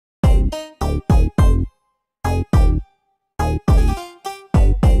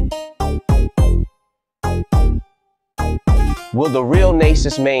Will the real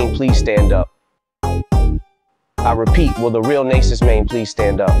Nasus main please stand up? I repeat, will the real Nasus main please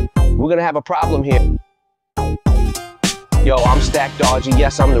stand up? We're gonna have a problem here. Yo, I'm Stack Dodgy,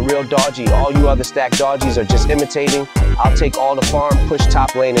 yes, I'm the real Dodgy. All you other Stack Dodgies are just imitating. I'll take all the farm, push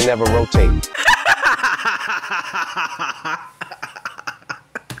top lane, and never rotate.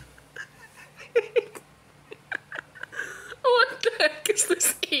 What the heck is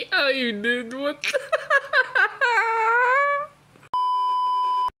this AI, dude? What the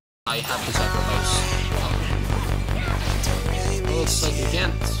I have to sacrifice. Oh, looks like you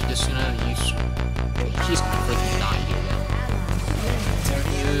can't. Just gonna use. She's gonna freaking die here.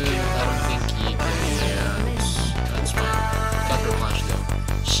 I don't think he can. Yeah, that's fine. Got her flash though.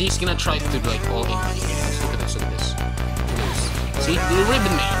 She's gonna try to do like all in. Look at this. Look at this. Look at this. See, the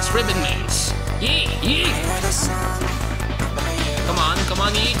ribbon mains. Ribbon mains. Yeah. Come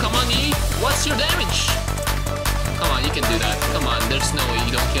on, E. Come on, E. What's your damage? Come on, you can do that. Come on, there's no way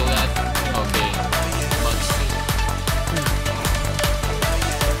you don't kill that. Okay.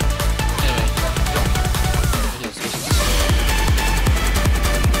 Anyway.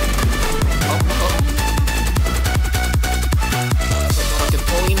 Oh. I can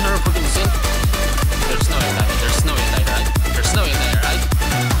pull in her freaking synth. There's no way that. There's no way that, right? There's no way that, right?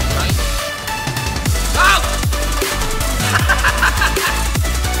 Right? Oh!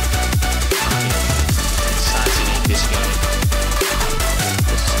 Assassinate this guy.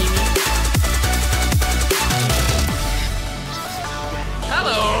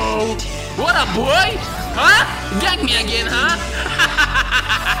 Hello! What up, boy? Huh? Gang me again, huh?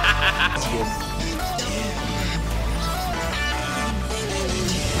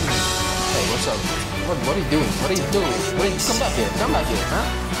 Hey, what's up? What are you doing? What are you doing? Come back here. Come back here, huh?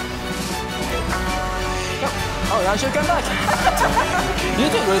 Oh, I should come back. You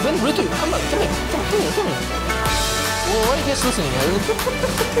too, Raven. You too. Come back. Come here. Well, why are you guys listening?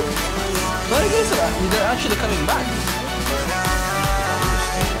 Why are you guys they're actually coming back?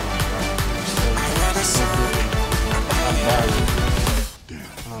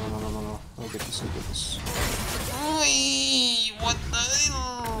 No. Look at this. Wait, what the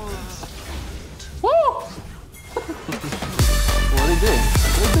hell? Woo! What are you doing?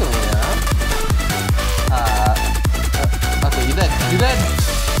 Yeah? Okay, you dead.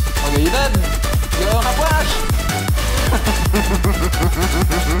 Okay, you dead. You don't have flash.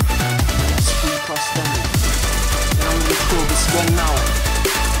 Speed plus 10. And I'm gonna kill this gun now.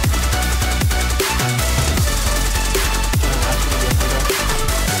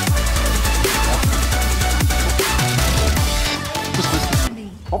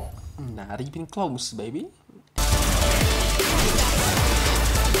 Oh, not even close, baby.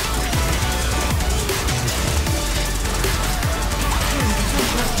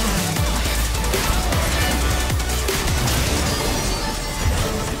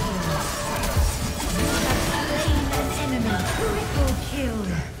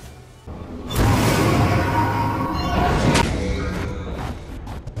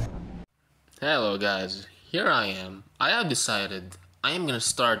 Hello guys, here I am. I have decided I am gonna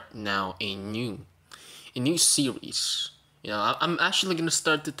start now a new series. You know, I'm actually gonna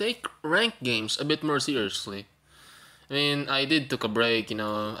start to take ranked games a bit more seriously. I mean, I did took a break, you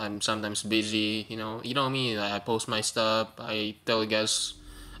know, I'm sometimes busy, you know me, I post my stuff, I tell you guys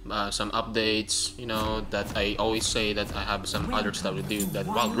some updates, you know, that I always say that I have some other stuff to do that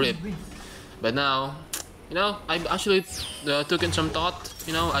wild rip. But now, you know, I've actually took in some thought,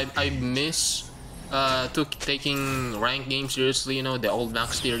 you know, I miss taking ranked games seriously, you know, the old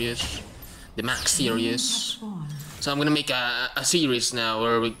Max series, the Max series. So I'm gonna make a series now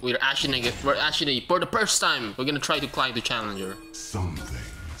where we're actually for the first time we're gonna try to climb the challenger.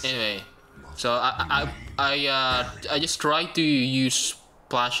 Anyway, so I just try to use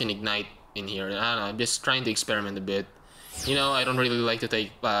Flash and Ignite in here. I don't know, I'm just trying to experiment a bit. You know, I don't really like to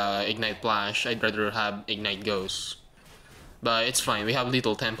take Ignite Flash. I'd rather have Ignite Ghost. But it's fine, we have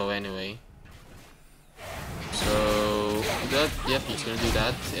little tempo anyway. So that, yep, he's gonna do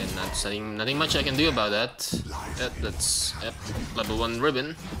that, and that's nothing much I can do about that. That's level 1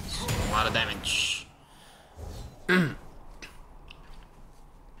 ribbon. So a lot of damage.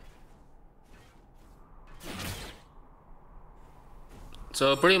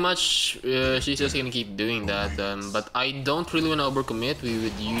 So pretty much she's just gonna keep doing that, but I don't really want to overcommit. We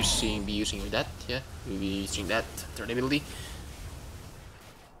would be using that, yeah, we'll be using that turn ability.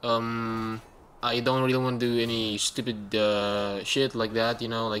 I don't really want to do any stupid shit like that, you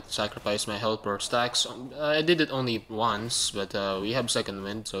know, like sacrifice my health or stacks. I did it only once, but we have second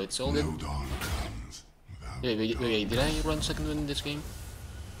wind, so it's all good. Wait, did I run second wind in this game?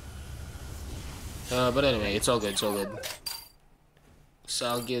 But anyway, it's all good, it's all good. It's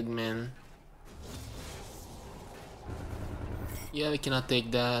all good, man. Yeah, we cannot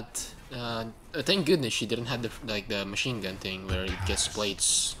take that. Thank goodness she didn't have the machine gun thing where it gets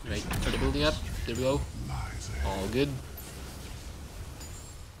plates. Right, start the building up. There we go. All good.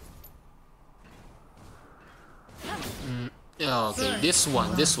 Okay, this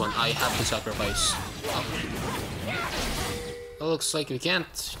one I have to sacrifice. It looks like we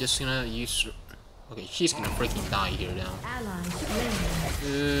can't. Just gonna use. Okay, she's gonna freaking die here now.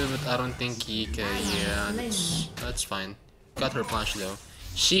 But I don't think he can. Yeah, that's fine. Got her flash though.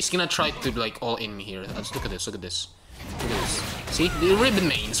 She's gonna try to like all in me here. Let's look at this. Look at this. Look at this. See the ribbon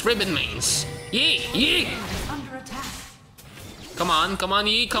mains. Ribbon mains. Yee yee. Come on, come on,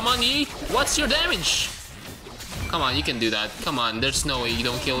 Yi. Come on, Yi. What's your damage? Come on, you can do that. Come on, there's no way you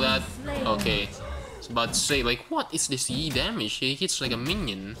don't kill that. Okay. I was about to say, like, what is this Yi damage? He hits like a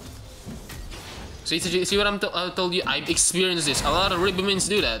minion. See what I told you? I've experienced this. A lot of ribbons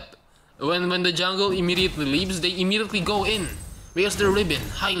do that. When the jungle immediately leaves, they immediately go in. Because they're ribbon,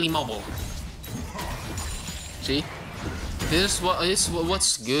 highly mobile. See? This is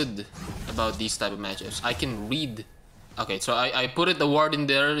what's good about these type of matchups. I can read. Okay, so I put the ward in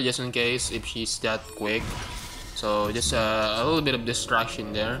there just in case if she's that quick. So just a little bit of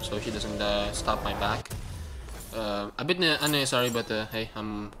distraction there, so she doesn't stop my back. A bit unnecessary, but hey,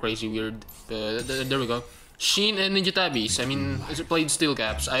 I'm crazy weird. There we go. Sheen and Ninja Tabbies. I mean, it's played steel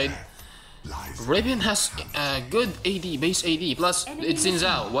caps. Ribbon has good AD, base AD. Plus, it's Xin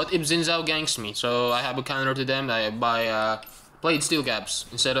Zhao. What if Xin Zhao ganks me? So I have a counter to them. I buy played steel caps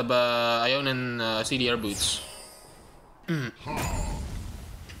instead of Ion and CDR boots. Anyway,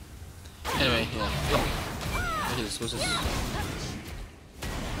 yeah. What is this? What's this?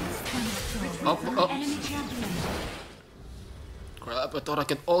 Oh. Crap, I thought I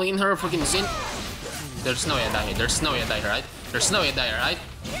could all in her freaking Xin. There's no way I die here. There's no way I die, right? There's no way I die, right?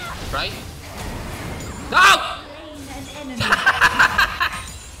 Right? No!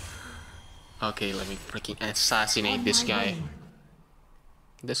 Okay, let me freaking assassinate this guy.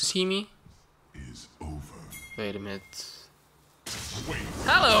 Does he see me? Wait a minute.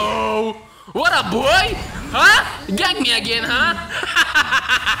 Hello! What up, boy? Huh? Gang me again, huh?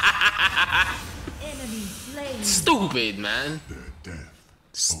 Stupid, man.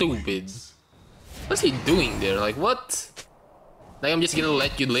 Stupid. What's he doing there? Like, what? Like, I'm just gonna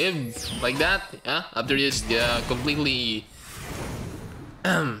let you live like that? Yeah? After this, completely...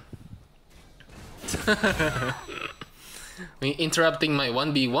 interrupting my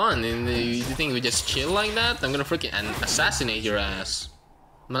 1v1, and you think we just chill like that? I'm gonna freaking assassinate your ass.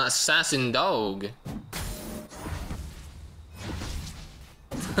 I'm an assassin dog.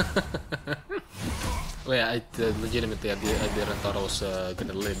 Wait, legitimately, I didn't thought I was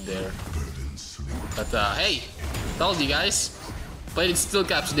gonna live there. But hey, told you guys. Played steel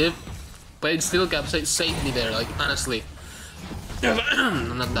caps, dude. Played steel caps, saved me there. Like, honestly,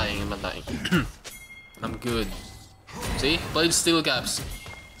 I'm not dying. I'm not dying. I'm good. See, played steel caps.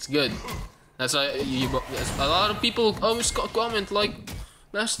 It's good. That's why a lot of people always comment like,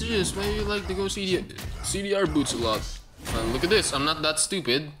 Masters, why you like to go CDR boots a lot? Look at this. I'm not that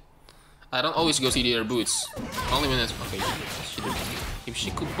stupid. I don't always go CDR boots. Only when it's okay. If she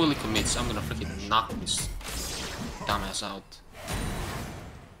fully commits, I'm gonna freaking knock this dumbass out.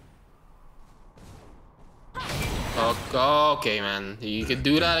 Okay, man. You can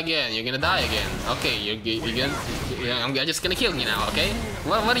do that again. You're gonna die again. Okay, I'm just gonna kill you now. Okay?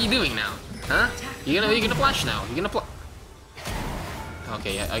 What are you doing now? Huh? You're gonna flash now. You're gonna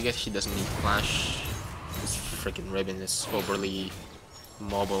Okay, I guess she doesn't need to flash. This freaking ribbon is overly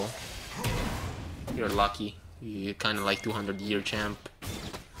mobile. You're lucky. You're kind of like 200-year champ.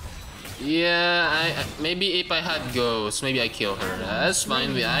 Yeah, maybe if I had Ghost, maybe I kill her. That's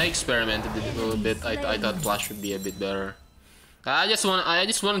fine. I experimented a little bit. I thought Flash would be a bit better. I just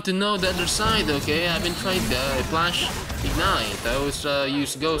wanted to know the other side. Okay, I haven't tried Flash Ignite. I always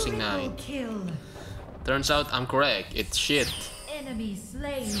use Ghost Ignite. Turns out I'm correct. It's shit.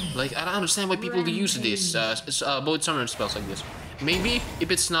 Like, I don't understand why people use this. Both summon spells like this. Maybe if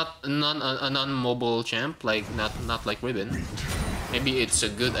it's not a non-mobile champ, like not like Ribbon, maybe it's a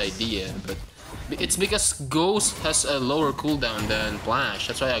good idea. But it's because Ghost has a lower cooldown than Flash.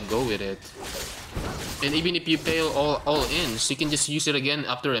 That's why I go with it. And even if you fail all ins, you can just use it again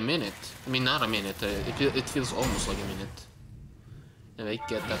after a minute. I mean, not a minute. It feels almost like a minute. And I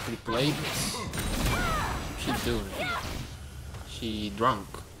get that replay. What's she doing? She drunk.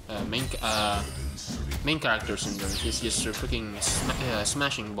 Main character syndrome. She's just freaking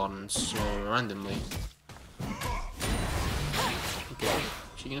smashing buttons randomly. Okay,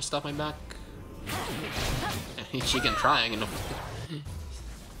 she gonna stop my back? She can try. I'm gonna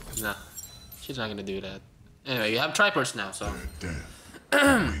Nah, she's not gonna do that. Anyway, you have Tripers now, so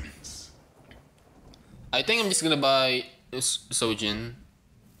I think I'm just gonna buy Shojin.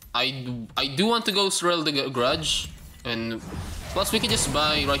 I do want to go Thrill the Grudge, and plus we can just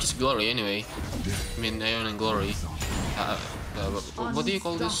buy Righteous Glory anyway. I mean, Iron and Glory. What do you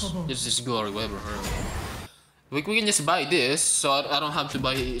call this? This is Glory, whatever. We can just buy this, so I don't have to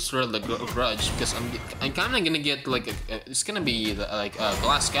buy Thrill the Grudge, because I'm kind of gonna get like it's gonna be like a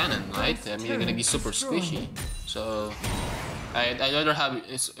glass cannon, right? I mean, it's gonna be super squishy. So I'd rather have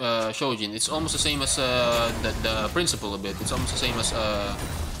Shojin. It's almost the same as the principle a bit. It's almost the same as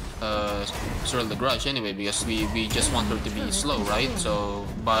Thrill the Grudge anyway, because we just want her to be slow, right? So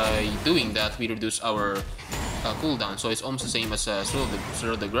by doing that, we reduce our cooldown. So it's almost the same as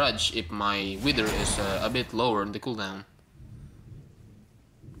Thrill the Grudge if my Wither is a bit lower in the cooldown.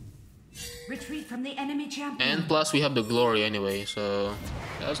 Retreat from the enemy champion. And plus we have the Glory anyway, so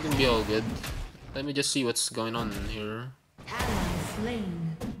that's gonna be all good. Let me just see what's going on here.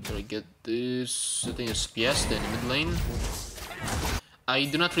 Slain. Should I get this? I think it's Fiesta in the mid lane. I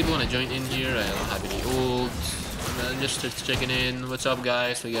do not really want to join in here. I don't have any ult. I'm just checking in. What's up,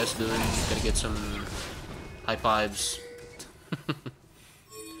 guys? What you guys doing? Gotta get some high fives.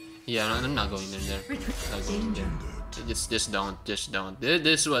 Yeah, I'm not going in there. Not going in there. Just don't. This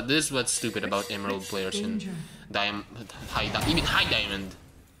is what's stupid about Emerald players and even high diamond.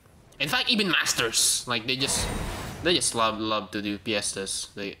 In fact, even masters. Like they just love to do fiestas.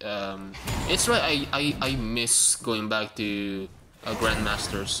 It's right. I miss going back to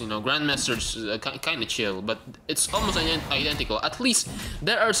grandmasters. You know, grandmasters kind of chill, but it's almost identical. At least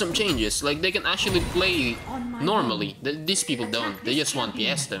there are some changes. Like they can actually play normally. These people don't. They just want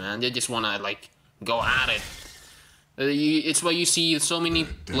fiesta, man. They just wanna like go at it. It's why you see so many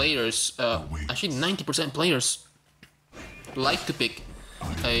players. Actually, 90% players like to pick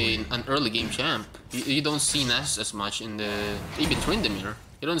an early game champ. You don't see Nasus as much in the even Tryndamere.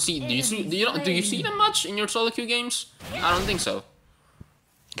 You don't see. Do you see them much in your solo queue games? I don't think so.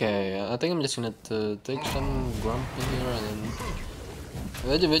 Okay, I think I'm just gonna take some Grump in here, and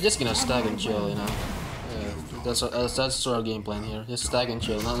then we're just gonna stack and chill, you know. That's our game plan here. Just stack and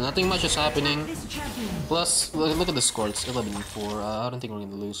chill. Nothing much is happening. Plus, look at the score. It's 11-4. I don't think we're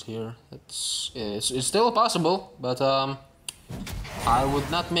gonna lose here. It's still possible, but I would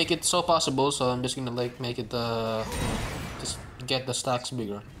not make it so possible. So I'm just gonna like make it just get the stacks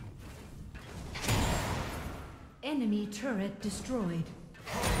bigger. Enemy turret destroyed.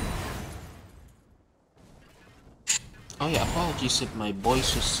 Oh yeah, apologies if my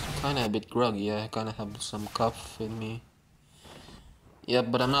voice is kinda a bit groggy. I kinda have some cough in me. Yeah,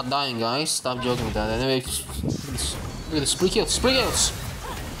 but I'm not dying, guys. Stop joking with that. Anyway, look at the spree kills.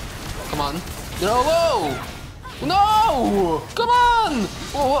 Come on. Whoa! No! Come on!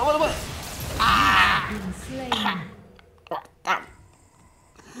 Whoa, what? Ah!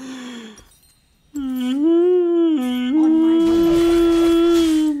 I'm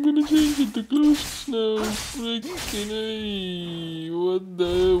gonna change it to close now. Freaking A. What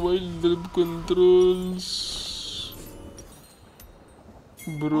the wild controls?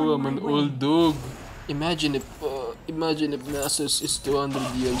 Bro, I'm an old dog. Imagine if Nasus is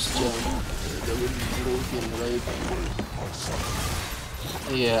 200 years young. That would be broken, right?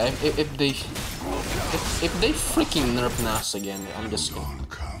 Yeah, if they freaking nerf Nasus again,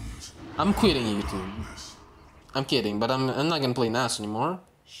 I'm quitting YouTube. I'm kidding, but I'm not gonna play Nasus anymore.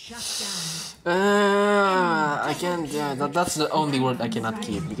 I can't. Yeah, that's the only word I cannot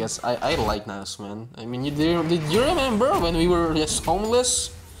keep, because I like Nasus, man. I mean, did you remember when we were just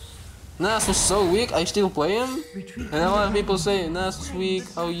homeless? Nasus was so weak. I still play him, and a lot of people say Nasus is weak.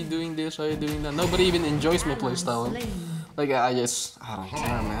 How are you doing this? How are you doing that? Nobody even enjoys my playstyle. Like I don't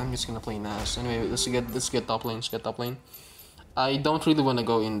care, man. I'm just gonna play Nasus. Anyway, let's get top lane. Let's get top lane. I don't really want to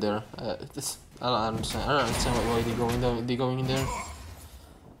go in there. I don't understand. I don't understand why they going in there.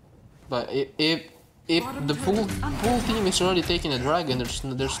 But if the full team is already taking a dragon, there's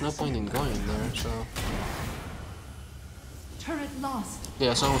no point in going there. So Turret lost.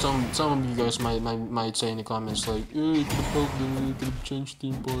 yeah, some of you guys might say in the comments like, "Hey, could have helped them. Could have changed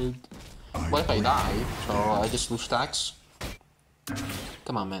team point." What if I die? So I just lose stacks.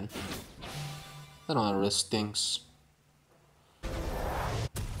 Come on, man. I don't want to risk things.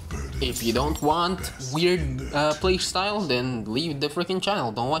 If you don't want weird playstyle, then leave the freaking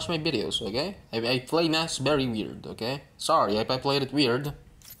channel. Don't watch my videos, okay? I play Nasus very weird, okay? Sorry if I played it weird.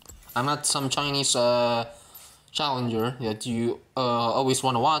 I'm not some Chinese challenger that you always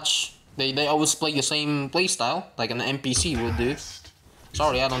want to watch. They always play the same playstyle, like an NPC would do.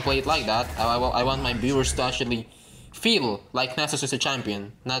 Sorry, I don't play it like that. I want my viewers to actually feel like Nasus is a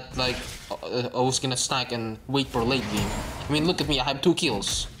champion, not like I was gonna stack and wait for late game. I mean, look at me, I have 2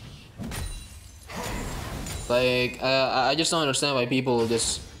 kills. Like, I just don't understand why people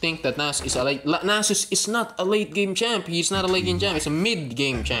just think that Nasus is a Nasus is not a late game champ. He's not a late game champ. He's a mid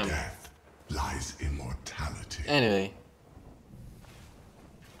game champ. Death lies immortality. Anyway,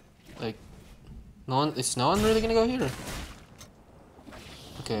 like, no one really gonna go here.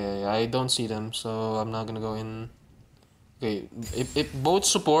 Okay, I don't see them, so I'm not gonna go in. Okay, if both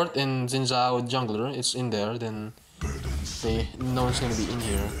support and Xin Zhao jungler is in there, then no one's gonna be in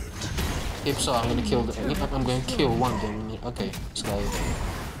here. If so, I'm gonna kill I'm going to kill one of them. Okay, this guy.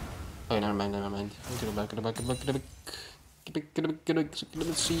 Oh, never mind. Get it back.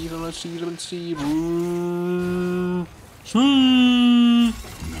 Let's see. No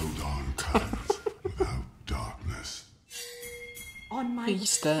dawn comes without darkness. On my He's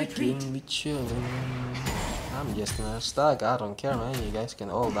stacking retreat. with children. I'm just gonna stack. I don't care, man. You guys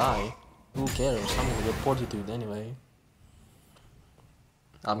can all die. Who cares? I'm gonna get fortitude anyway.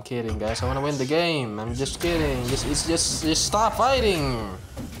 I'm kidding, guys. I wanna win the game. I'm just kidding. Just stop fighting.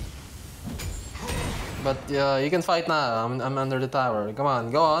 But you can fight now. I'm under the tower. Come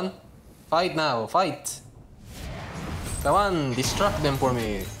on, go on. Fight now. Fight. Come on, distract them for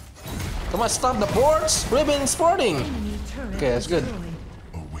me. Come on, stop the ports. Ribbon sporting. Enemy turret Okay, that's good. destroyed.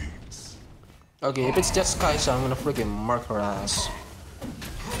 Awaits. Okay, if it's just Kaisa, I'm gonna freaking mark her ass.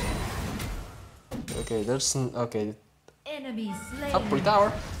 Okay, okay. Enemy slain. Up, free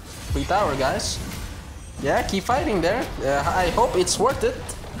tower, guys. Yeah, keep fighting there. I hope it's worth it.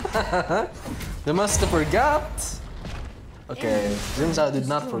 They must have forgot. Okay, Xin Zhao did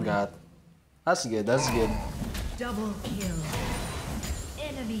not forget. That's good. Double kill.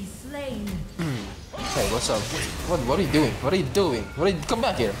 Enemy slain. Hey, what's up? What are you doing? Come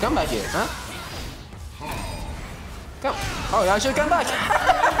back here, huh? Come. Oh, yeah, I should come back.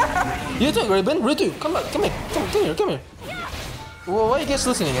 You too, Ribbon. Ritu, come back. Come here. Well, why are you guys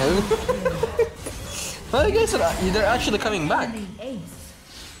listening? Why are you guys they're actually coming back? Enemy ace.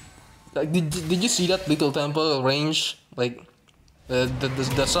 Like, did you see that little temple range? Like,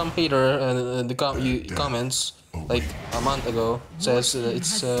 the some hater comments like a month ago says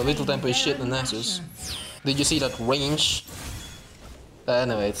it's little temple is shit and Nasus. Did you see that range?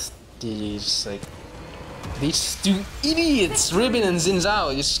 Anyways, GG's, like these 2 idiots, Ribbon and Xin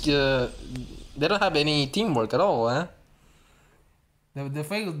Zhao, just they don't have any teamwork at all, huh? The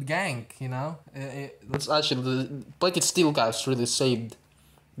failed gank, you know. That's actually the Plated Steel Caps really saved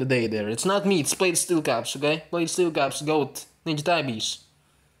the day there. It's not me, it's Plated Steel Caps, okay? Plated Steel Caps, GOAT, Ninja Tabbies.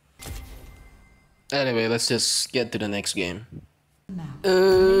 Anyway, let's just get to the next game.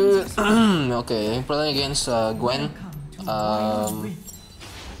 Okay, playing against Gwen. I'm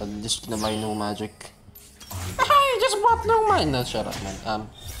just gonna buy no magic. I just bought no mind. No, shut up, man.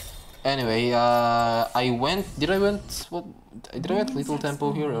 Anyway, Did I went Little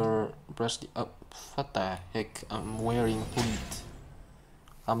Tempo here or press the what the heck? I'm wearing hood.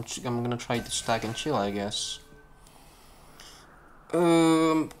 I'm gonna try to stack and chill, I guess.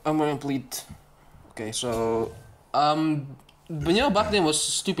 I'm wearing pleat. Okay, so but you know, back then was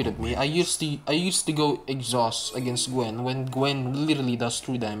stupid of me. I used to go exhaust against Gwen when Gwen literally does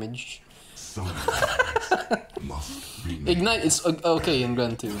true damage. Ignite is okay in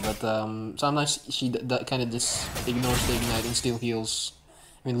Gwen too, but sometimes she that kind of just ignores the ignite and still heals.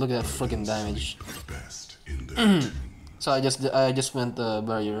 I mean, look at that freaking damage. So I just went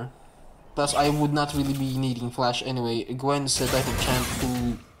barrier. Plus, I would not really be needing flash anyway. Gwen's the type of champ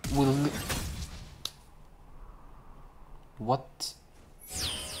who will. What?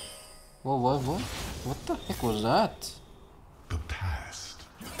 What the heck was that? The past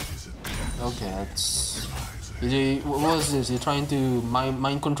is a Okay, that's. What was this? You're trying to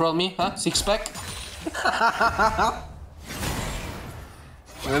mind control me, huh? Six pack?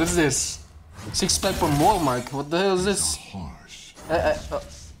 What is this? Six pack from Walmart. What the hell is this? harsh.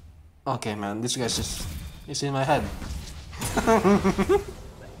 Okay, man, this guy's just. It's in my head.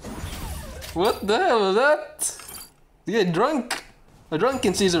 What the hell was that? You get drunk? A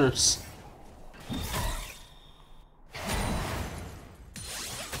drunken scissors.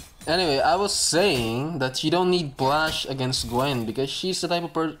 Anyway, I was saying that you don't need Flash against Gwen because she's the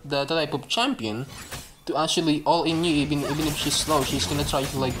type of champion to actually all in you. Even if she's slow, she's gonna try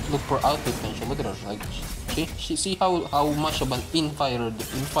to like look for out potential. Look at her, like she see how much of an infighter.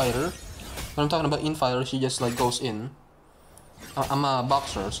 When I'm talking about infighter, she just like goes in. I'm a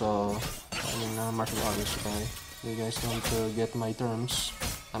boxer, so I mean martial artist. Okay, you guys don't get my terms.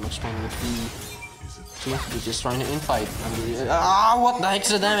 I'm explaining it to you. See, you're just trying to infight. What the heck's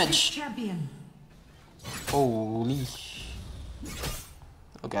the damage? Champion. Holy.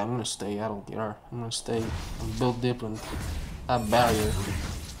 Okay, I'm gonna stay. I don't care. I'm gonna stay. I'm built different. I have barrier.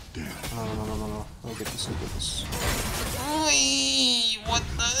 No. Look at this. Look at this. Oy, what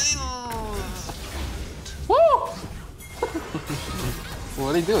the hell? Woo!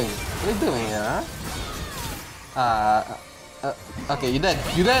 What are you doing? What are you doing here, huh? Okay, you dead.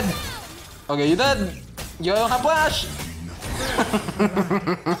 You dead. Okay, you dead. You don't have flash.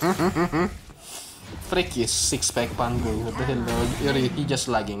 Freaky six-pack Pango. What the hell? He just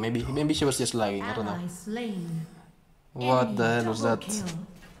lagging. Maybe she was just lagging. I don't know. Ally slain. What the hell was Double that? kill.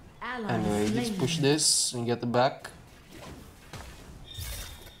 Ally Anyway, let's slain. push this and get the back.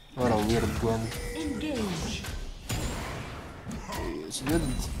 What a weird Gwen. Engage. It's good.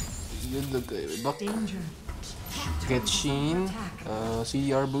 It's good. Okay, we're back. Danger. Get Sheen.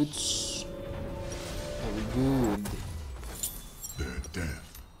 CDR boots. Very good. Their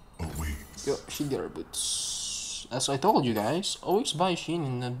death awaits. Yo, CDR boots. As I told you guys, always buy Sheen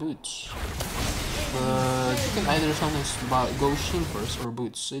in the boots. But you can either sometimes go Sheen first or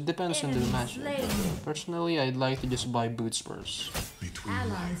boots. It depends on the Enemy match. slain. Personally, I'd like to just buy boots first. Between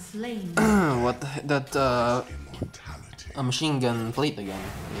Ally slain. What that immortality. a machine gun plate again.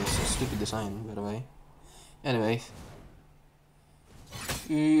 It's a stupid design, by the way. Anyway,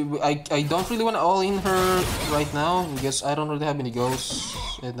 I don't really want to all in her right now because I don't really have any ghosts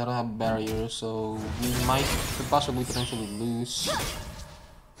and I don't have barriers, so we might possibly potentially lose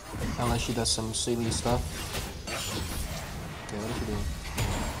unless she does some silly stuff. Okay, what is she doing?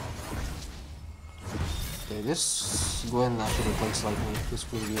 Okay, this Gwen actually plays like me. This is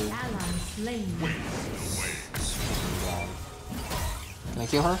pretty weird. Ally slain. It's freaking bad. Can I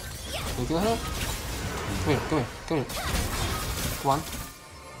kill her? Can I kill her? Come here, come here, come here. Come on.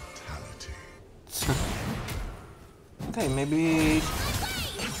 Okay, maybe...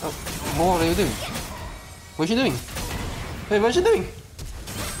 Oh, what are you doing? What's she doing? Hey, what's she doing?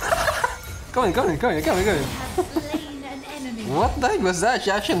 Come on, come on, come on, come on, come on. Slain an enemy. What the heck was that? She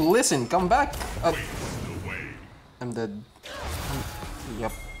actually listened. Come back. I'm dead.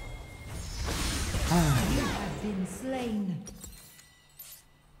 Yep. You have been slain.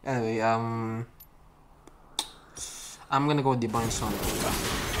 Anyway, I'm gonna go Divine Sun.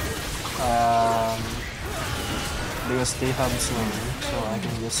 Because they have Slam, so I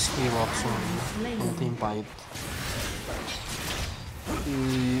can just clear up some on team fight.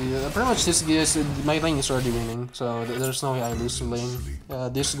 Pretty much this my lane is already winning, so there's no way I lose the lane.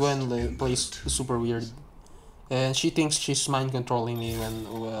 This Gwen plays super weird, and she thinks she's mind controlling me when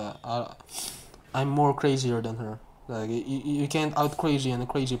I'm more crazier than her. Like you can't out crazy a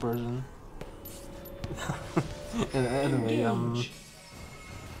crazy person. Anyway,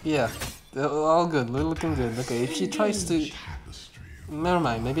 yeah, all good, looking good. Okay, if she tries to, never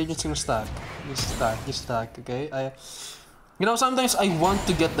mind. Maybe I'm just gonna stack, just stack. Okay, you know, sometimes I want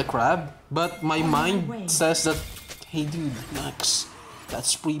to get the crab, but my mind says that, hey dude, Max,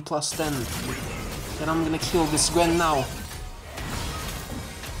 that's 3 plus 10, and I'm gonna kill this Gwen now.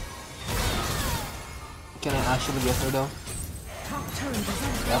 Can I actually get her though? Top turret is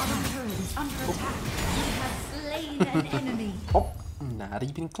under attack. Turret is under attack. You have slain an enemy. Oh, not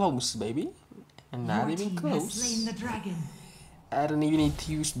even close, baby. Not Your even team has close. slain the dragon. I don't even need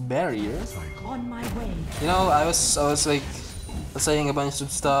to use barrier. On my way. You know, I was like saying a bunch of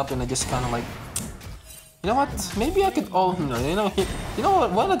stuff, and I just kind of like, you know what? Maybe I could all her. You know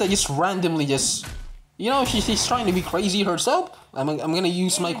what? Why not I just randomly just, you know, she's trying to be crazy herself. I'm gonna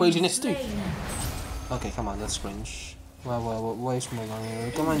use my craziness too. Slain. Okay, come on, that's cringe. Why is my gun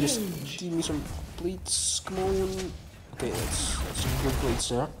here? Come on, just give me some plates. Come on. Okay, that's some good plates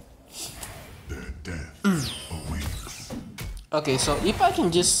there. Their death awaits. Okay, so if I can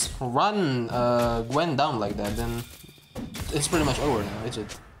just run Gwen down like that, then it's pretty much over now, is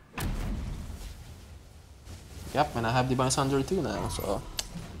it? Yep, and I have Divine Sunder too now, so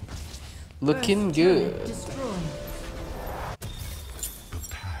looking First turret good. destroyed. The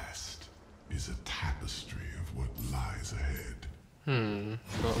past is a tapestry of what lies ahead.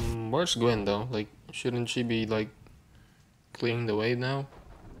 Where's Gwen though? Like, shouldn't she be like clearing the way now?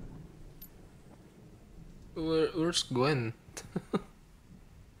 Where's Gwen?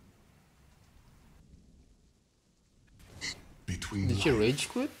 Between Did she life rage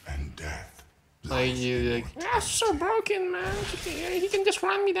quit? and death Like, lies you like, ah, so broken, man. He can just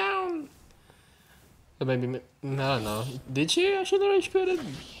run me down. Or maybe, I don't know. Did she actually rage quit it?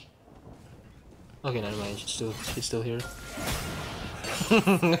 Okay, never mind. She's still here.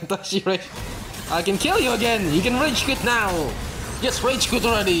 I thought she rage. I can kill you again. You can rage quit now. Just rage quit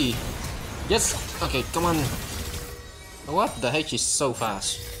already. Yes. Okay, come on. What the heck? She's so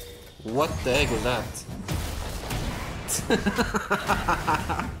fast. What the heck was that?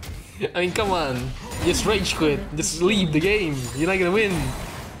 I mean, come on. Just rage quit. Just leave the game. You're not gonna win.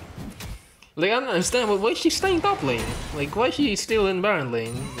 Like, I don't understand. Why is she staying top lane? Like, why is she still in Baron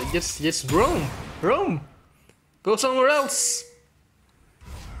lane? Like, just roam. Roam. Go somewhere else.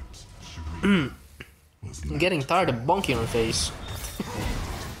 I'm getting tired of bonking her face.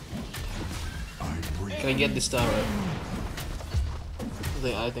 Can I get this tower?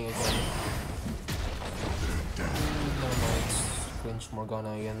 I think I can. Never mind. Cringe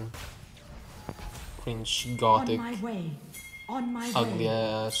Morgana again. Cringe Gothic. On my way. On my Ugly way.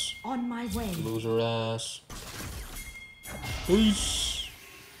 ass. On my way. Loser ass. Peace.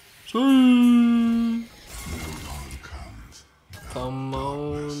 See. Come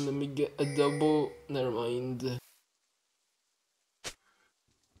on, let me get a double. Never mind.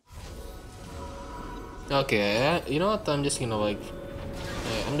 Okay, you know what? I'm just gonna like,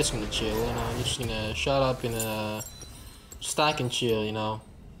 I'm just gonna chill. You know, I'm just gonna shut up and stack and chill. You know,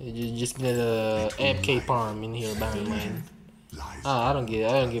 you just get a AFK farm in here, Baron lane. Ah, I don't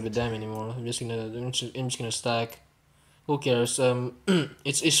give a damn anymore. I'm just gonna stack. Who cares?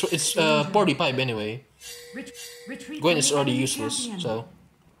 It's 45 anyway. Gwen is already useless, so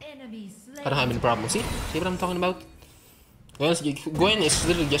I don't have any problem. See what I'm talking about? Gwen is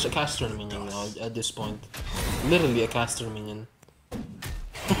literally just a caster minion now at this point. Literally a caster minion.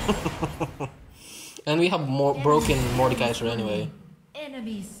 And we have more broken Mordekaiser anyway. So I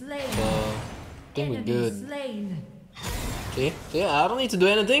think we're good. See? Yeah, I don't need to do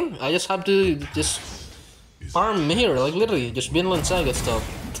anything. I just have to just farm here, like literally, just Vinland Saga stuff.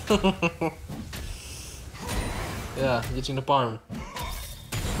 Yeah, just gonna farm.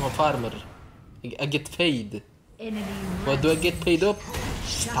 I'm a farmer. I get paid. What do I get paid up?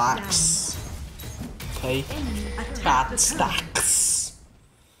 Stacks. Okay. Fat stacks.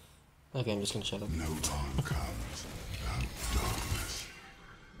 Okay, I'm just gonna shut up. No harm comes out darkness.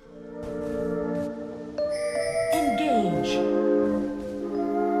 Engage.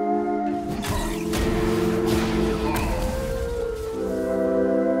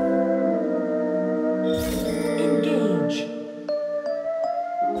 Engage.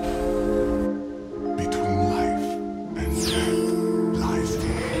 Between life and death lies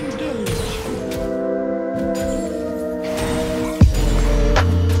the Engage.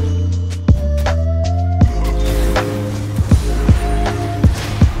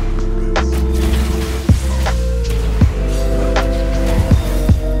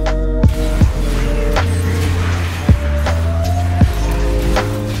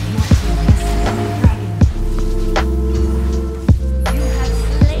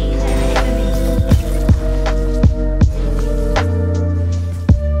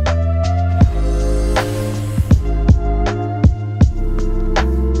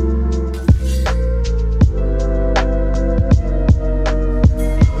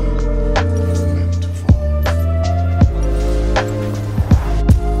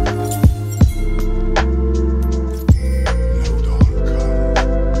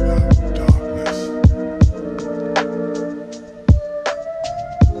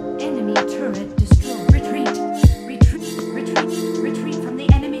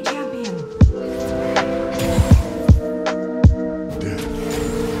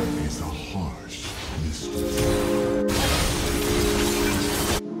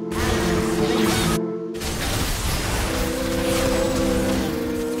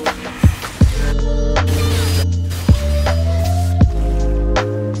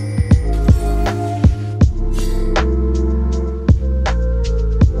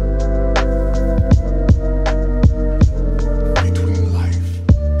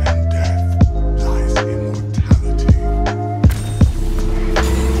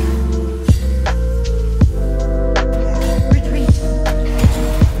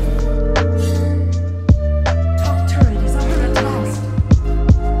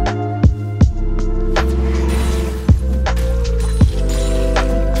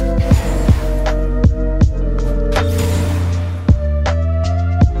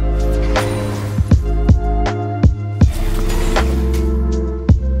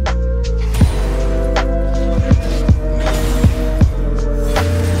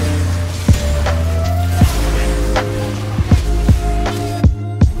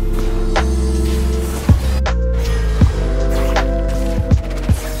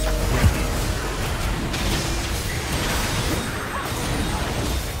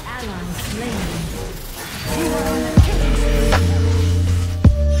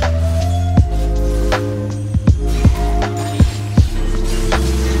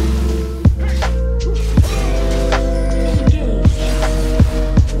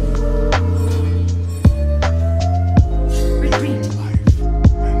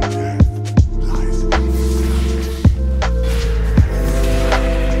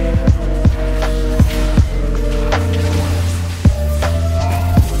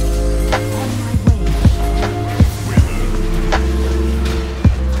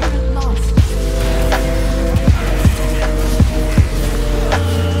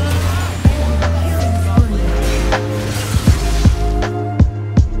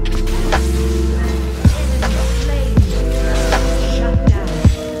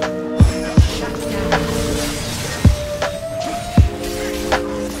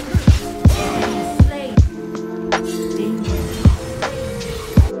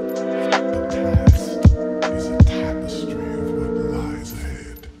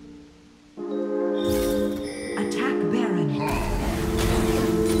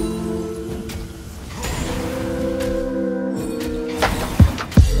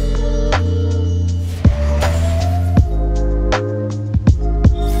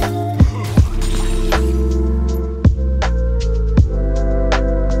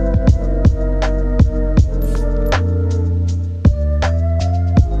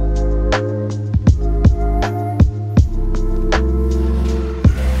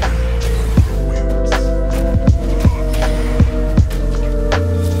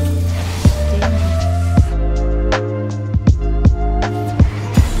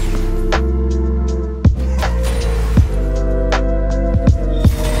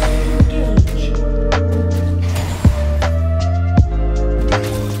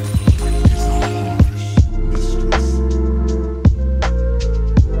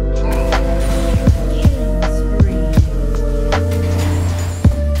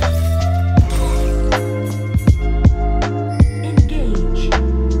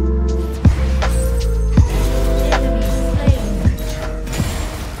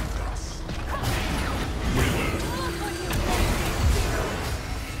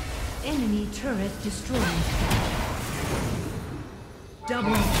 Double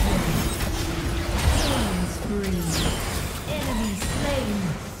kill. Killing spree. Enemy slain.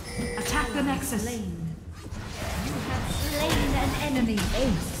 Attack the Nexus. Slain. You have slain an enemy.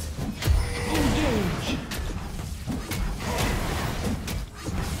 Ace. Engage.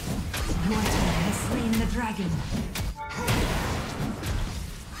 Your team has slain the dragon.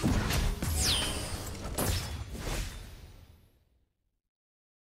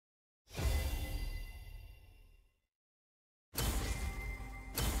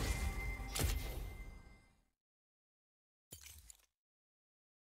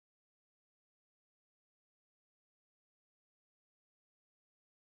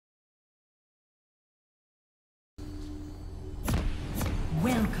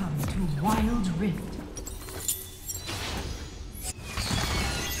 Welcome to Wild Rift.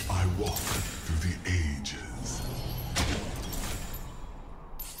 I walk through the ages.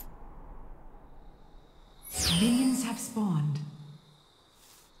 Minions have spawned.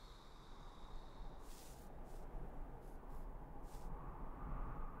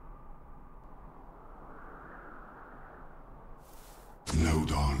 No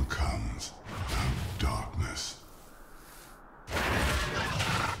dawn comes, no darkness.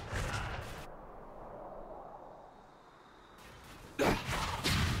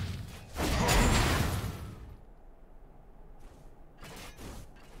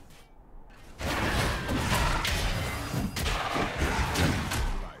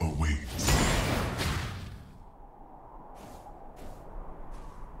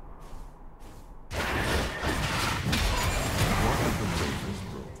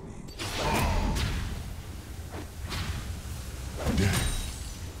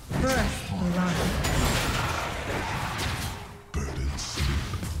 First blood. Burdens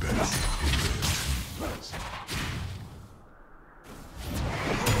sleep best in their tombs.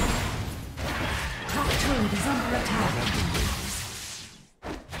 Top turret is under attack.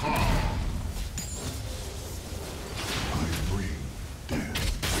 I bring death.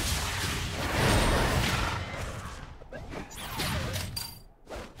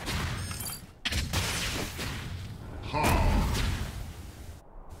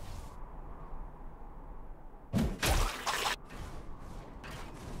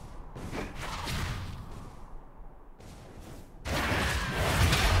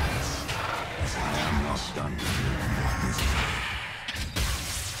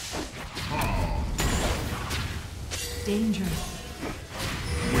 Danger.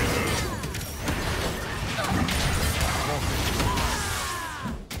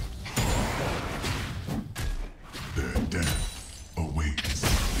 Their death awaits.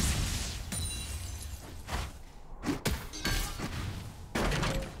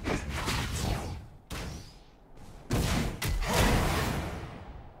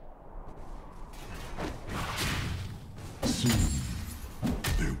 Soon,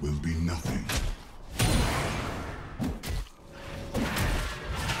 there will be nothing.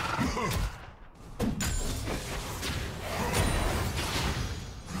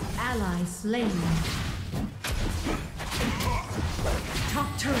 Ally slain. Top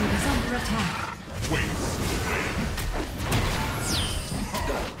turret is under attack.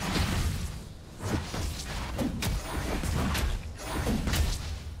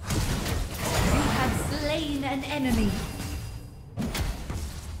 You have slain an enemy.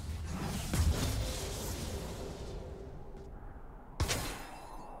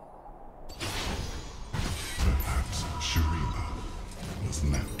 Perhaps Shurima was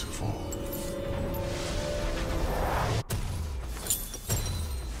meant to fall.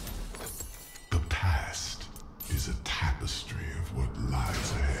 The past is a tapestry of what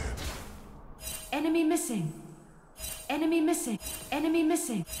lies ahead. Enemy missing. Enemy missing. Enemy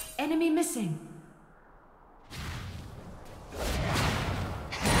missing. Enemy missing.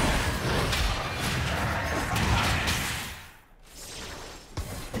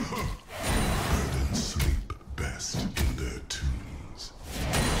 Burdens sleep best in their tombs.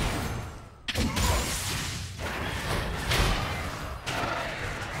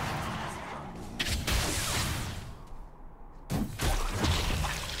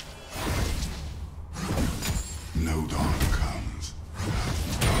 No dawn comes, no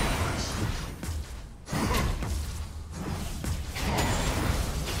darkness.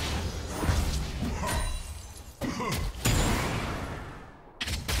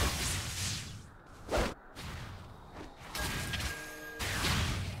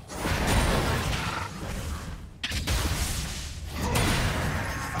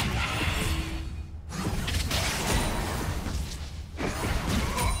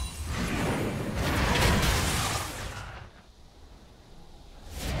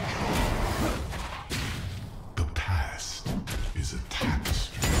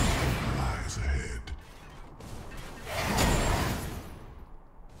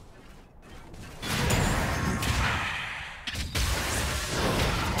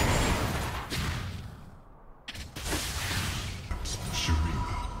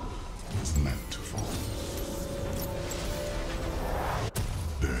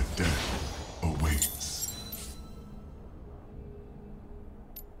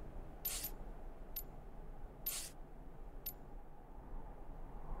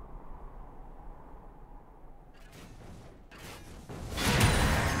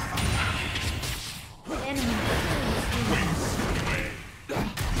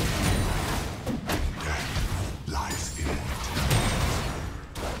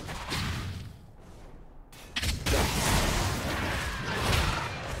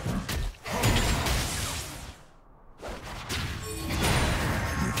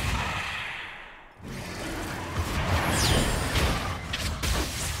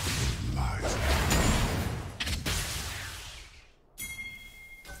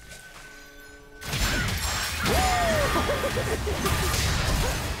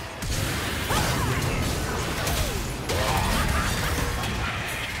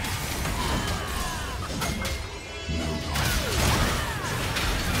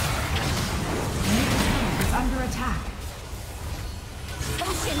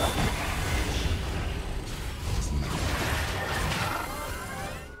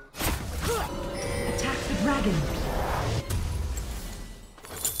 dragon.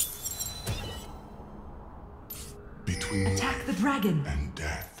 Between Attack the dragon. and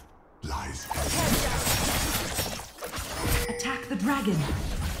death lies Attack the dragon.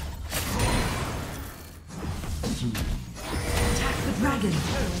 Attack the dragon.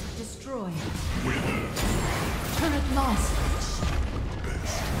 Turret destroyed. Turret lost.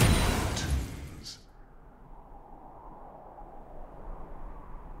 best tunes.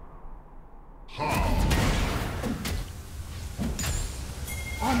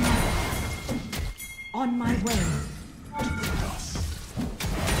 On my way. Dust.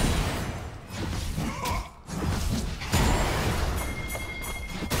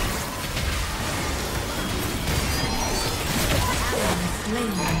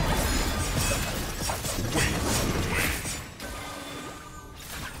 Slain.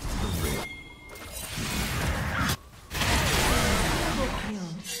 Double kill.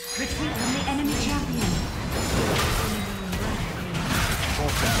 Retreat from the enemy champion.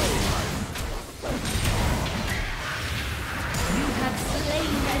 You have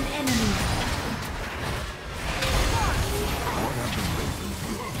slain an enemy.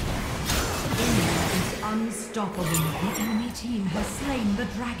 Enemy is unstoppable. The enemy team has slain the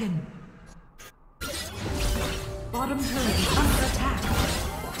dragon. Bottom turret is under attack.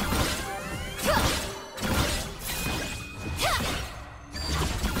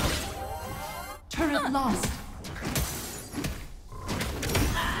 Turret lost.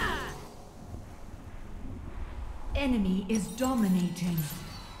 Enemy is dominating.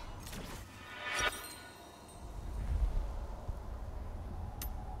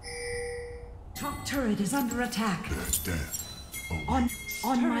 Top turret is under attack. Their death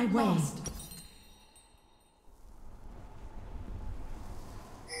On my way. lost.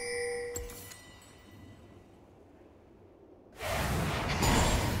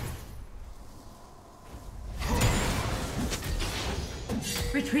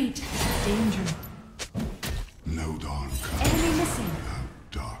 Retreat. Danger. no dawn comes Enemy missing.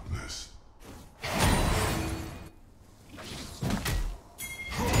 without darkness.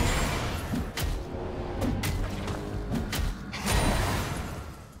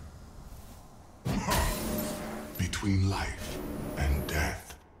 Between life and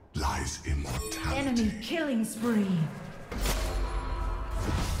death lies immortality. Enemy killing spree.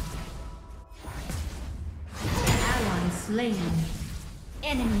 Ally slain.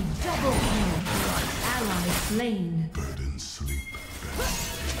 Enemy double kill. Ally slain. Burden sleep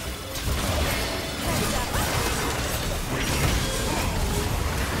best.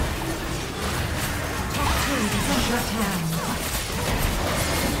 Top turret is under attack.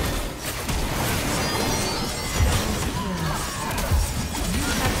 You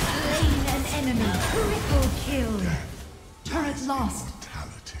have slain an enemy. Triple kill. Turret lost.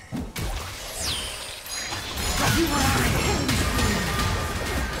 Mortality. You are on a killing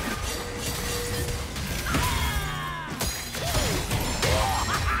spree.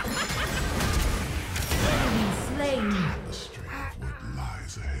 Enemy slain. Tapestry of what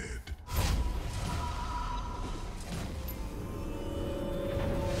lies ahead.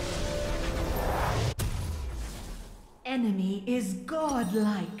 Enemy is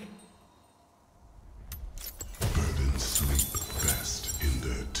godlike. Burden sleep best in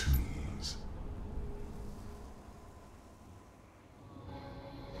their tombs.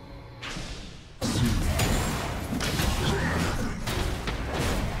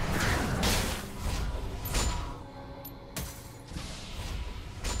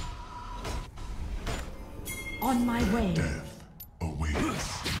 On my way. Death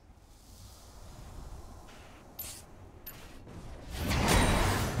awaits.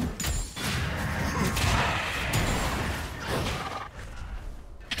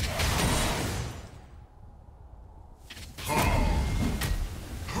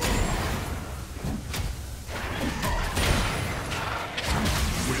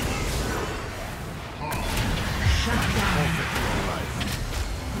 Shut down.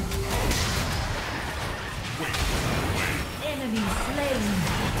 Enemy slain.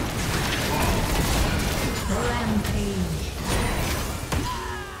 Rampage.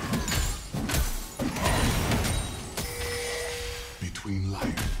 Between life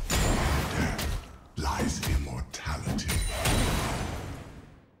and death lies immortality.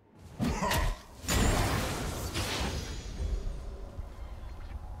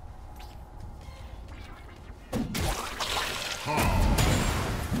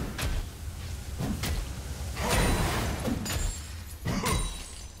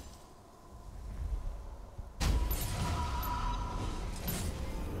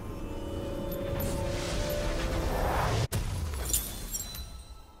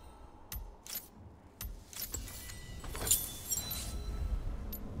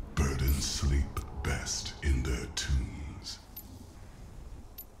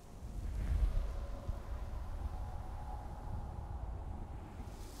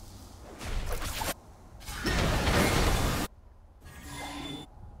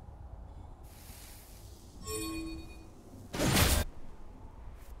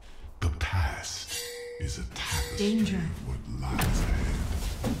 danger. of what lies ahead.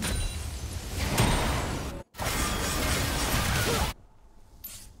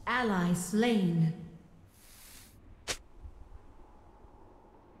 Ally slain.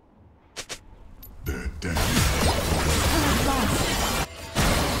 They're dead. Turret lost.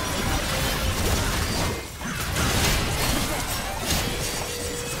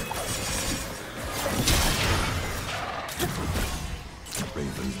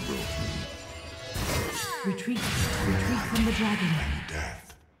 Ravens broken. Retreat. Retreat from the dragon. In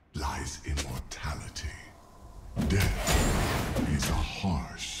death lies immortality. Death is a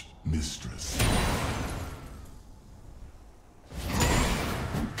harsh mistress.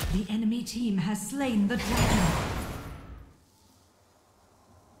 The enemy team has slain the dragon.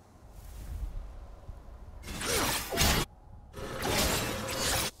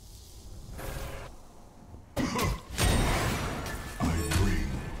 I bring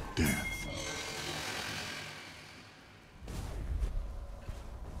death.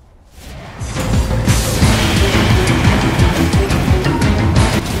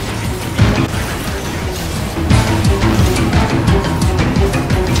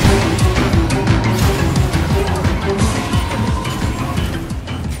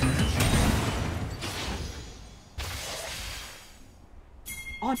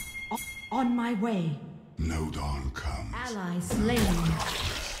 On my way. No dawn comes. Ally slain.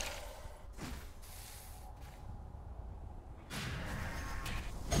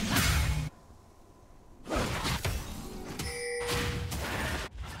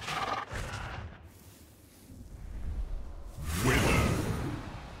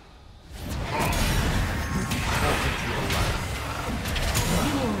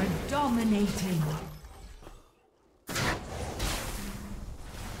 You're dominating.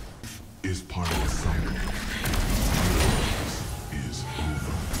 Is part of the cycle. Is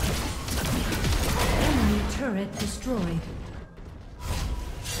over. Enemy turret destroyed.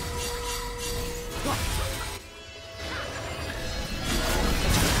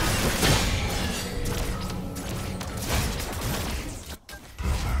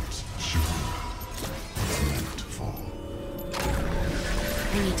 Perhaps Shojin was meant to fall.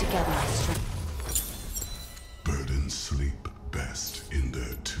 We need to gather our strength. Burdens sleep best in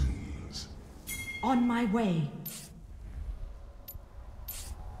their tombs. On my way.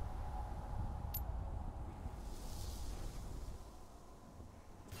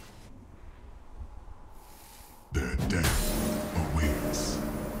 Their death awaits.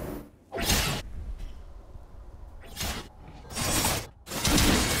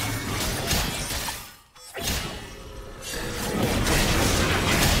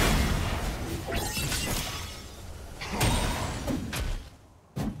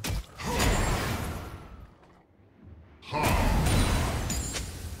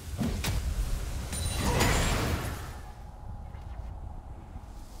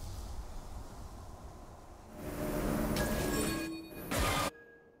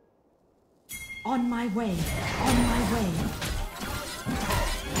 On my way. On my way.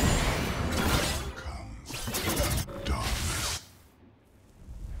 Comes darkness.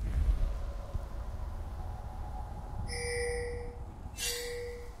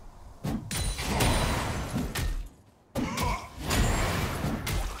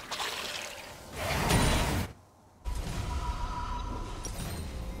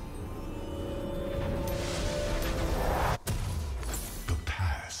 The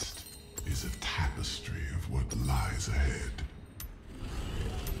past is a tapestry of what lies ahead.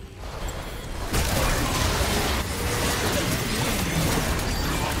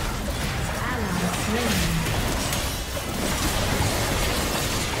 Ally slain.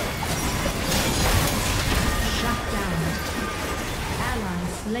 Shut down. Ally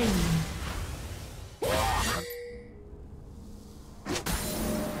slain.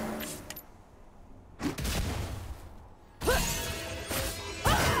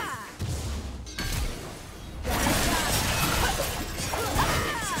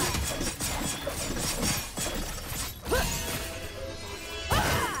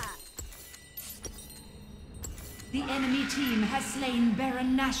 The enemy team has slain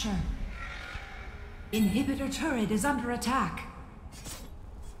Baron Nashor. Inhibitor turret is under attack.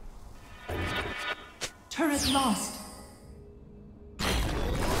 Turret lost.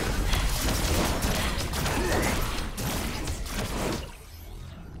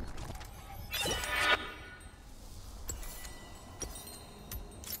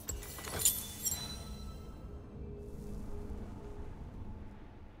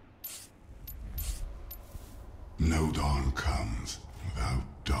 No dawn comes without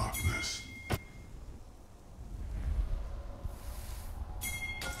darkness.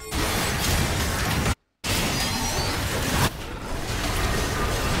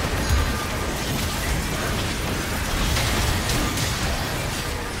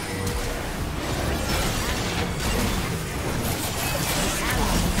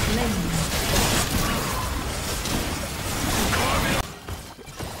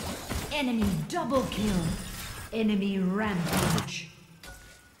 Enemy double kill. Enemy rampage.